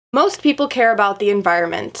Most people care about the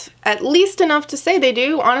environment, at least enough to say they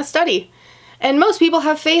do on a study. And most people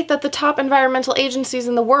have faith that the top environmental agencies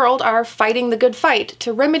in the world are fighting the good fight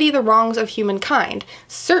to remedy the wrongs of humankind,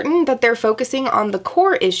 certain that they're focusing on the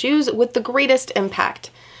core issues with the greatest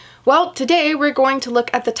impact. Well, today we're going to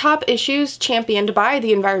look at the top issues championed by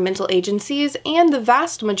the environmental agencies and the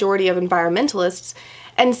vast majority of environmentalists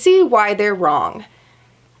and see why they're wrong.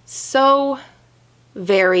 So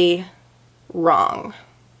very wrong.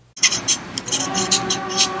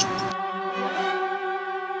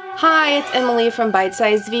 Hi, it's Emily from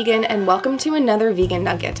Bite-Size Vegan, and welcome to another Vegan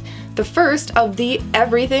Nugget, the first of the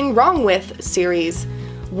Everything Wrong With series.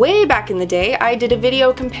 Way back in the day, I did a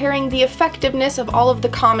video comparing the effectiveness of all of the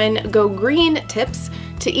common Go Green tips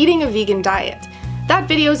to eating a vegan diet. That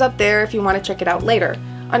video's up there if you want to check it out later.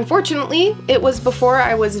 Unfortunately, it was before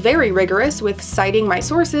I was very rigorous with citing my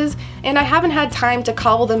sources, and I haven't had time to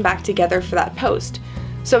cobble them back together for that post.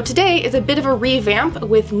 So today is a bit of a revamp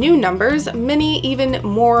with new numbers, many even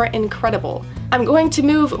more incredible. I'm going to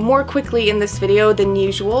move more quickly in this video than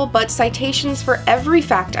usual, but citations for every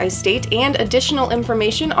fact I state and additional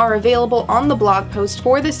information are available on the blog post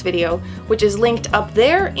for this video, which is linked up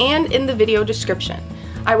there and in the video description.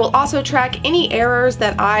 I will also track any errors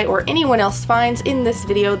that I or anyone else finds in this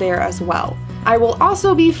video there as well. I will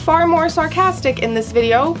also be far more sarcastic in this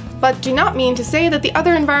video, but do not mean to say that the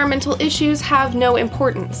other environmental issues have no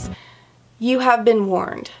importance. You have been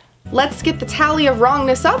warned. Let's get the tally of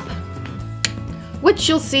wrongness up, which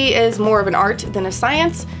you'll see is more of an art than a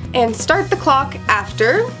science, and start the clock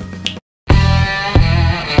after...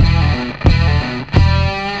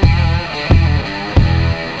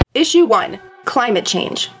 Issue 1. Climate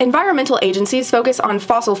change. Environmental agencies focus on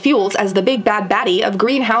fossil fuels as the big bad baddie of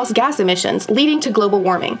greenhouse gas emissions, leading to global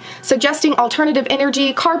warming, suggesting alternative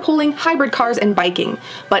energy, carpooling, hybrid cars, and biking.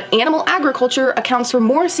 But animal agriculture accounts for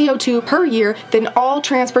more CO2 per year than all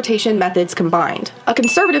transportation methods combined. A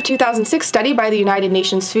conservative 2006 study by the United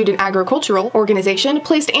Nations Food and Agricultural Organization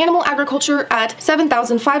placed animal agriculture at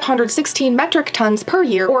 7,516 metric tons per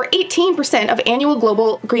year, or 18% of annual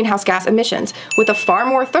global greenhouse gas emissions, with a far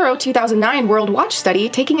more thorough 2009 World Watch study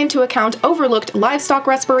taking into account overlooked livestock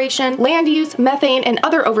respiration, land use, methane, and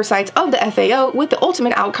other oversights of the FAO, with the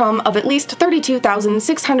ultimate outcome of at least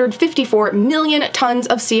 32,654 million tons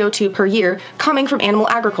of CO2 per year coming from animal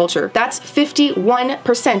agriculture. That's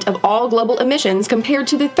 51% of all global emissions compared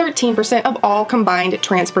to the 13% of all combined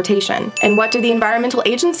transportation. And what do the environmental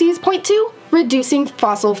agencies point to? Reducing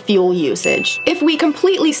fossil fuel usage. If we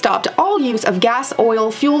completely stopped all use of gas,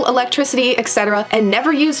 oil, fuel, electricity, etc., and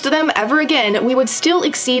never used them ever again, we would still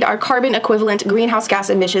exceed our carbon equivalent greenhouse gas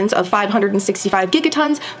emissions of 565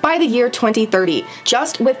 gigatons by the year 2030,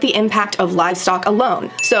 just with the impact of livestock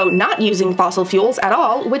alone. So not using fossil fuels at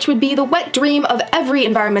all, which would be the wet dream of every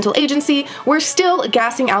environmental agency, we're still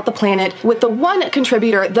gassing out the planet with the one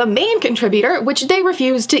contributor, the main contributor, which they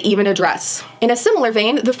refuse to even address. In a similar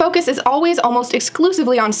vein, the focus is always almost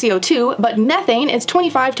exclusively on CO2, but methane is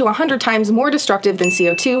 25 to 100 times more destructive than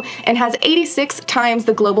CO2 and has 86 times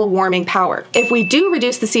the global warming power. If we do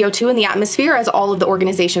reduce the CO2 in the atmosphere, as all of the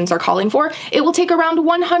organizations are calling for, it will take around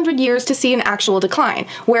 100 years to see an actual decline,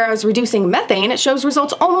 whereas reducing methane shows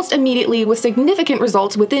results almost immediately with significant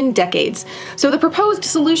results within decades. So the proposed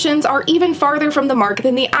solutions are even farther from the mark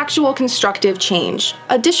than the actual constructive change.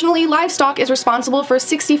 Additionally, livestock is responsible for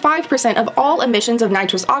 65% of all emissions of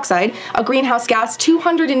nitrous oxide, a greenhouse gas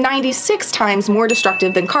 296 times more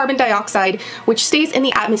destructive than carbon dioxide, which stays in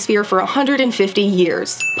the atmosphere for 150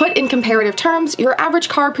 years. Put in comparative terms, your average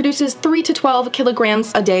car produces 3 to 12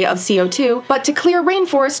 kilograms a day of CO2, but to clear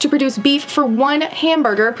rainforests to produce beef for one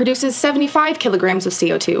hamburger produces 75 kilograms of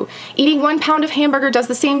CO2. Eating 1 pound of hamburger does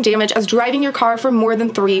the same damage as driving your car for more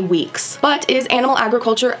than 3 weeks. But is animal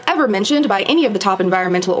agriculture ever mentioned by any of the top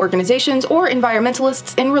environmental organizations or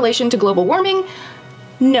environmentalists in relation to global warming?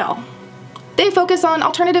 No. They focus on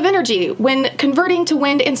alternative energy, when converting to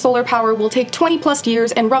wind and solar power will take 20 plus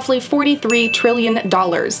years and roughly $43 trillion.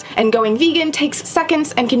 And going vegan takes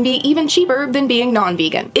seconds and can be even cheaper than being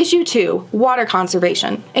non-vegan. Issue 2. Water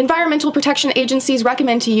conservation. Environmental protection agencies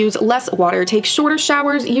recommend to use less water, take shorter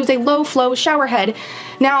showers, use a low-flow shower head.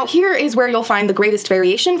 Now, here is where you'll find the greatest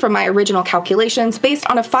variation from my original calculations based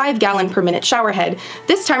on a 5-gallon per minute shower head.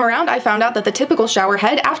 This time around, I found out that the typical shower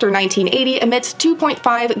head after 1980 emits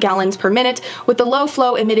 2.5 gallons per minute, minute, with the low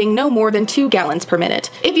flow emitting no more than 2 gallons per minute.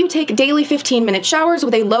 If you take daily 15-minute showers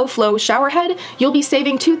with a low-flow shower head, you'll be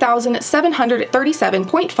saving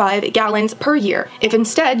 2,737.5 gallons per year. If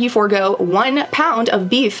instead you forego 1 pound of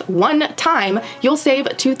beef one time, you'll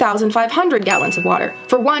save 2,500 gallons of water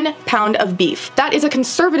for 1 pound of beef. That is a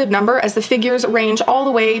conservative number, as the figures range all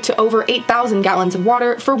the way to over 8,000 gallons of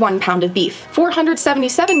water for 1 pound of beef.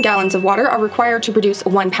 477 gallons of water are required to produce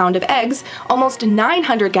 1 pound of eggs, almost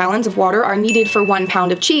 900 gallons of water are needed for 1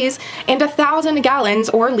 pound of cheese, and 1,000 gallons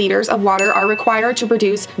or liters of water are required to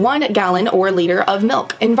produce 1 gallon or liter of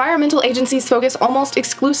milk. Environmental agencies focus almost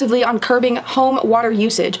exclusively on curbing home water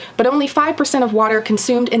usage, but only 5% of water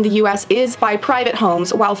consumed in the US is by private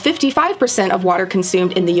homes, while 55% of water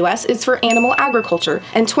consumed in the US is for animal agriculture,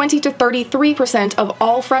 and 20 to 33% of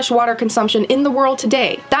all fresh water consumption in the world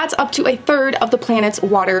today. That's up to a third of the planet's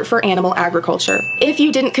water for animal agriculture. If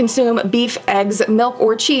you didn't consume beef, eggs, milk,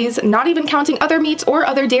 or cheese, not even counting other meats or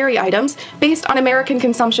other dairy items, based on American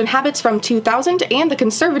consumption habits from 2000 and the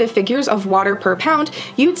conservative figures of water per pound,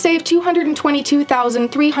 you'd save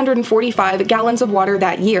 222,345 gallons of water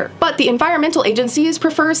that year. But the environmental agencies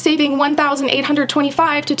prefer saving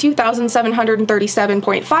 1,825 to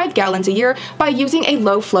 2,737.5 gallons a year by using a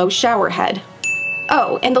low-flow shower head.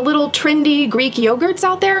 Oh, and the little trendy Greek yogurts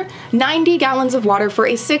out there? 90 gallons of water for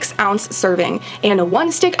a 6-ounce serving, and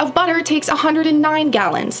 1 stick of butter takes 109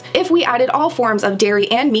 gallons. If we added all forms of dairy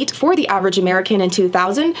and meat for the average American in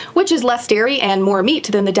 2000, which is less dairy and more meat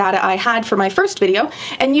than the data I had for my first video,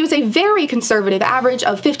 and use a very conservative average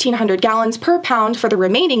of 1,500 gallons per pound for the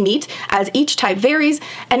remaining meat, as each type varies,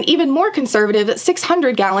 and even more conservative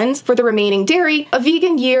 600 gallons for the remaining dairy, a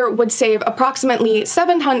vegan year would save approximately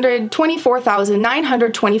 724,925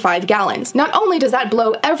 gallons. Not only does that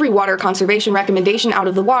blow every water conservation recommendation out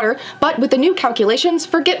of the water, but with the new calculations,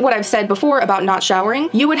 forget what I've said before about not showering.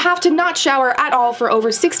 You would have to not shower at all for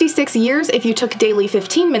over 66 years if you took daily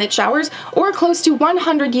 15-minute showers, or close to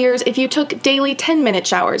 100 years if you took daily 10-minute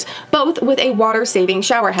showers, both with a water-saving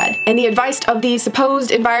shower head. And the advice of the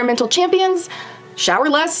supposed environmental champions? Shower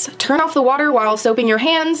less, turn off the water while soaping your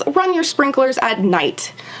hands, run your sprinklers at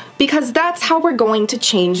night. Because that's how we're going to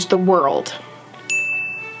change the world.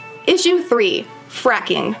 Issue 3.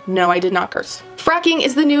 Fracking. No, I did not curse. Fracking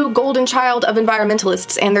is the new golden child of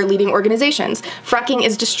environmentalists and their leading organizations. Fracking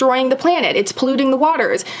is destroying the planet. It's polluting the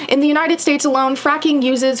waters. In the United States alone, fracking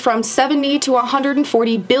uses from 70 to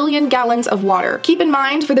 140 billion gallons of water. Keep in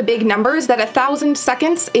mind, for the big numbers, that 1,000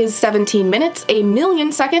 seconds is 17 minutes, a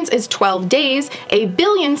million seconds is 12 days, a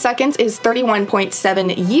billion seconds is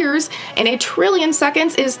 31.7 years, and a trillion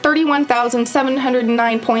seconds is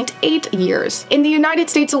 31,709.8 years. In the United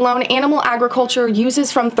States alone, animal agriculture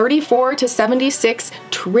uses from 34 to 76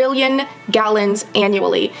 trillion gallons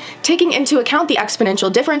annually. Taking into account the exponential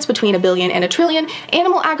difference between a billion and a trillion,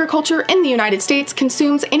 animal agriculture in the United States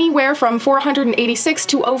consumes anywhere from 486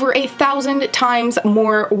 to over 1,000 times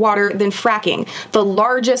more water than fracking, the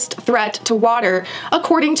largest threat to water,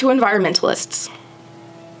 according to environmentalists.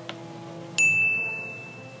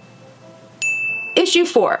 Issue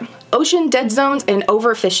 4. Ocean dead zones and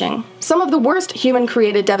overfishing. Some of the worst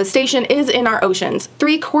human-created devastation is in our oceans.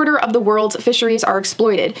 3/4 of the world's fisheries are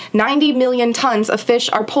exploited. 90 million tons of fish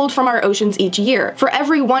are pulled from our oceans each year. For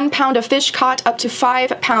every 1 pound of fish caught, up to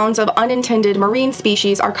 5 pounds of unintended marine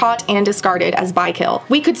species are caught and discarded as bykill.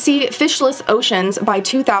 We could see fishless oceans by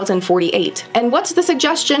 2048. And what's the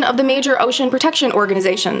suggestion of the major ocean protection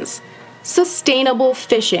organizations? Sustainable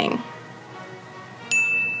fishing.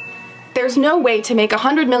 There's no way to make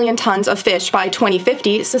 100 million tons of fish by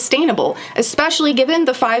 2050 sustainable, especially given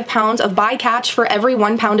the 5 pounds of bycatch for every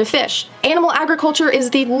 1 pound of fish. Animal agriculture is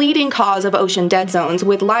the leading cause of ocean dead zones,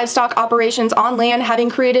 with livestock operations on land having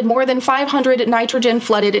created more than 500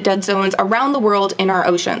 nitrogen-flooded dead zones around the world in our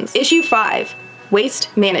oceans. Issue 5. Waste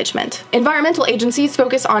management. Environmental agencies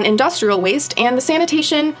focus on industrial waste and the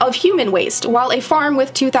sanitation of human waste, while a farm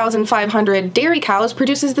with 2,500 dairy cows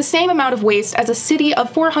produces the same amount of waste as a city of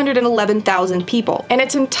 411,000 people, and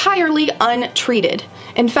it's entirely untreated.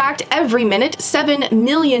 In fact, every minute, 7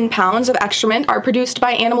 million pounds of excrement are produced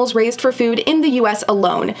by animals raised for food in the US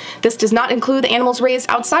alone. This does not include the animals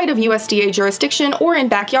raised outside of USDA jurisdiction or in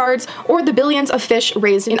backyards, or the billions of fish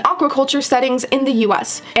raised in aquaculture settings in the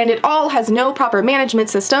US. And it all has no proper management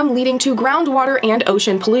system, leading to groundwater and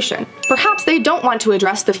ocean pollution. Perhaps they don't want to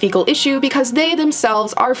address the fecal issue because they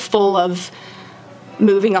themselves are full of...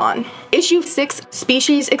 Moving on. Issue 6,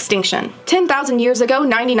 Species Extinction. 10,000 years ago,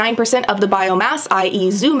 99% of the biomass,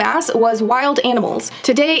 i.e. zoo mass, was wild animals.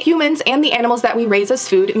 Today, humans and the animals that we raise as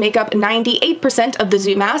food make up 98% of the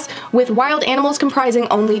zoo mass, with wild animals comprising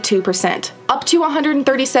only 2%. Up to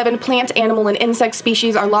 137 plant, animal, and insect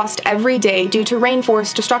species are lost every day due to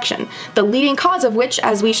rainforest destruction, the leading cause of which,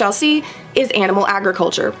 as we shall see, is animal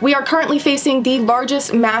agriculture. We are currently facing the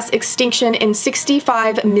largest mass extinction in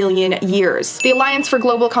 65 million years. The Alliance for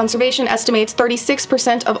Global Conservation estimates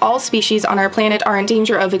 36% of all species on our planet are in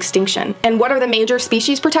danger of extinction. And what are the major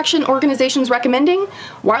species protection organizations recommending?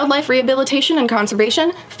 Wildlife rehabilitation and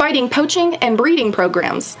conservation, fighting poaching, and breeding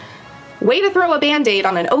programs. Way to throw a band-aid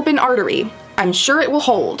on an open artery. I'm sure it will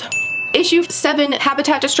hold. Issue 7,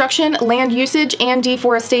 Habitat Destruction, Land Usage, and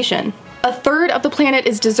Deforestation. A third of the planet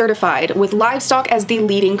is desertified, with livestock as the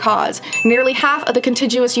leading cause. Nearly half of the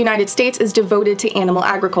contiguous United States is devoted to animal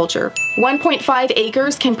agriculture. 1.5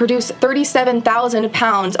 acres can produce 37,000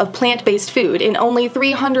 pounds of plant-based food and only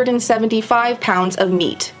 375 pounds of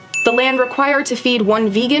meat. The land required to feed one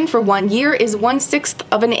vegan for 1 year is 1/6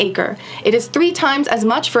 of an acre. It is 3 times as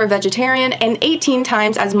much for a vegetarian and 18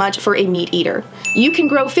 times as much for a meat eater. You can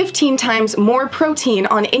grow 15 times more protein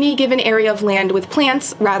on any given area of land with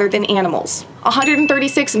plants rather than animals.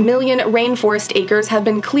 136 million rainforest acres have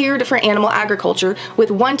been cleared for animal agriculture,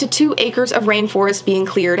 with 1 to 2 acres of rainforest being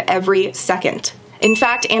cleared every second. In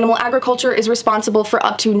fact, animal agriculture is responsible for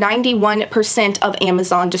up to 91% of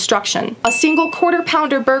Amazon destruction. A single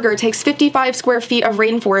quarter-pounder burger takes 55 square feet of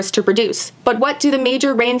rainforest to produce. But what do the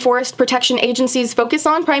major rainforest protection agencies focus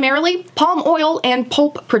on primarily? Palm oil and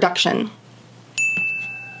pulp production.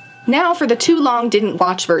 Now for the too long didn't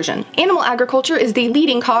watch version. Animal agriculture is the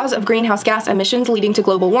leading cause of greenhouse gas emissions leading to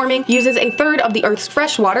global warming, uses a third of the Earth's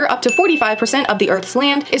fresh water, up to 45% of the Earth's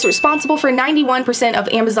land, is responsible for 91% of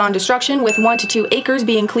Amazon destruction, with 1 to 2 acres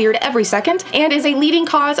being cleared every second, and is a leading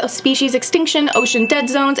cause of species extinction, ocean dead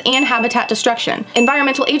zones, and habitat destruction.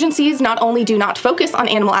 Environmental agencies not only do not focus on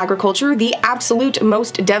animal agriculture, the absolute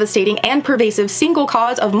most devastating and pervasive single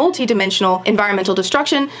cause of multidimensional environmental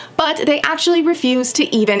destruction, but they actually refuse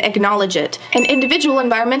to even acknowledge it. And individual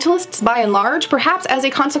environmentalists, by and large, perhaps as a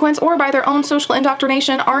consequence or by their own social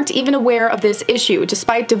indoctrination, aren't even aware of this issue,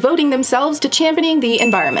 despite devoting themselves to championing the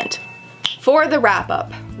environment. For the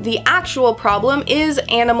wrap-up, the actual problem is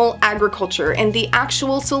animal agriculture, and the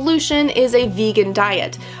actual solution is a vegan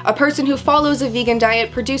diet. A person who follows a vegan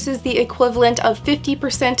diet produces the equivalent of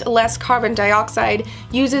 50% less carbon dioxide,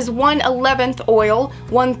 uses 1/11th oil,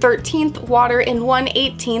 1/13th water, and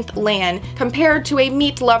 1/18th land, compared to a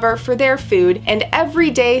meat lover for their food, and every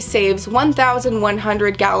day saves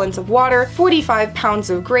 1,100 gallons of water, 45 pounds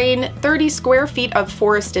of grain, 30 square feet of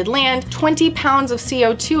forested land, 20 pounds of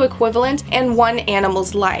CO2 equivalent, and 1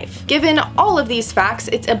 animal's life. Given all of these facts,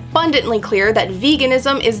 it's abundantly clear that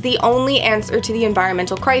veganism is the only answer to the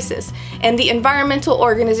environmental crisis, and the environmental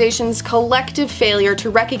organizations' collective failure to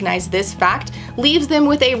recognize this fact leaves them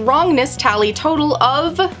with a wrongness tally total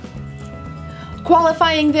of,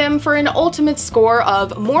 qualifying them for an ultimate score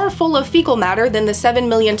of more full of fecal matter than the 7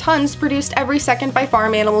 million tons produced every second by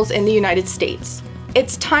farm animals in the United States.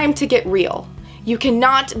 It's time to get real. You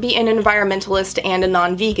cannot be an environmentalist and a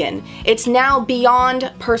non-vegan. It's now beyond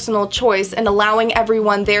personal choice and allowing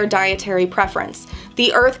everyone their dietary preference.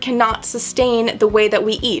 The Earth cannot sustain the way that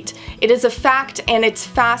we eat. It is a fact, and it's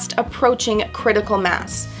fast approaching critical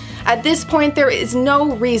mass. At this point, there is no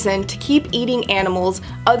reason to keep eating animals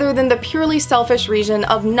other than the purely selfish reason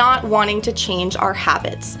of not wanting to change our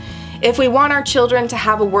habits. If we want our children to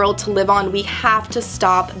have a world to live on, we have to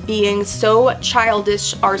stop being so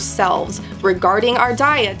childish ourselves regarding our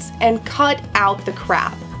diets and cut out the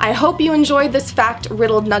crap. I hope you enjoyed this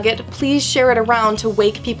fact-riddled nugget. Please share it around to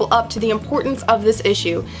wake people up to the importance of this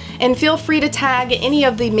issue, and feel free to tag any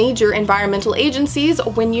of the major environmental agencies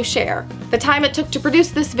when you share. The time it took to produce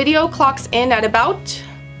this video clocks in at about...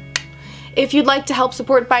 If you'd like to help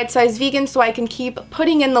support Bite Size Vegan so I can keep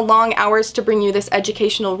putting in the long hours to bring you this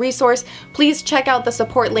educational resource, please check out the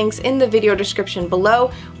support links in the video description below,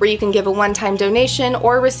 where you can give a one-time donation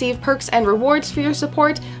or receive perks and rewards for your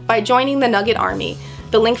support by joining the Nugget Army.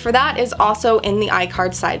 The link for that is also in the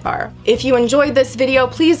iCard sidebar. If you enjoyed this video,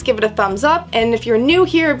 please give it a thumbs up, and if you're new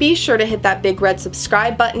here, be sure to hit that big red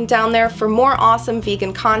subscribe button down there for more awesome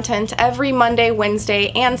vegan content every Monday,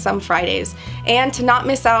 Wednesday, and some Fridays, and to not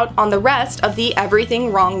miss out on the rest of the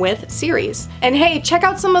Everything Wrong With series. And hey, check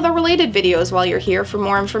out some of the related videos while you're here for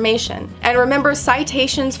more information. And remember,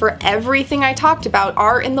 citations for everything I talked about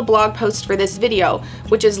are in the blog post for this video,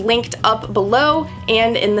 which is linked up below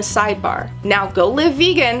and in the sidebar. Now go live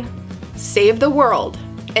vegan, save the world,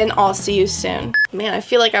 and I'll see you soon. Man, I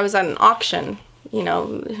feel like I was at an auction. You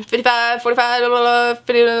know, 55, 45,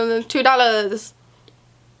 $2.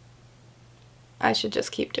 I should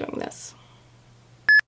just keep doing this.